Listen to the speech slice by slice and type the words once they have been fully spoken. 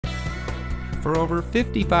For over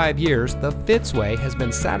 55 years, the Fitzway has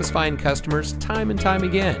been satisfying customers time and time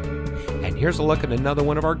again. And here's a look at another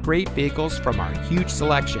one of our great vehicles from our huge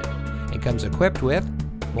selection. It comes equipped with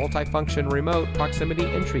multifunction remote proximity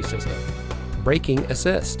entry system, braking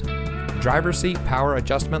assist, driver's seat power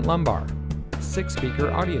adjustment lumbar,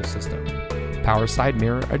 6-speaker audio system, power side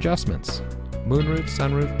mirror adjustments, moonroof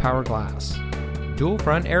sunroof power glass, dual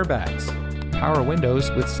front airbags, power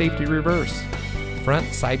windows with safety reverse,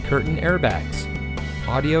 front side curtain airbags,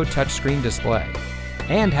 audio touchscreen display,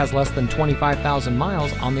 and has less than 25,000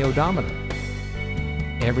 miles on the odometer.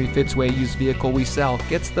 Every Fitzway used vehicle we sell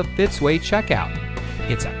gets the Fitzway checkout.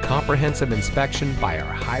 It's a comprehensive inspection by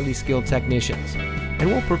our highly skilled technicians, and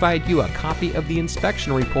we'll provide you a copy of the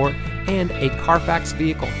inspection report and a Carfax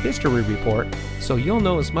vehicle history report so you'll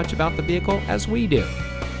know as much about the vehicle as we do.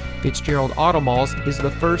 Fitzgerald Auto Malls is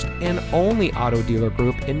the first and only auto dealer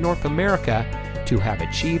group in North America to have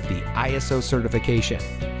achieved the ISO certification,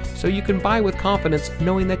 so you can buy with confidence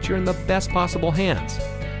knowing that you're in the best possible hands.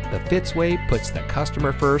 The Fitzway puts the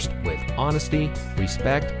customer first with honesty,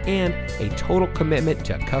 respect, and a total commitment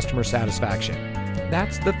to customer satisfaction.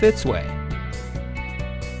 That's the Fitzway.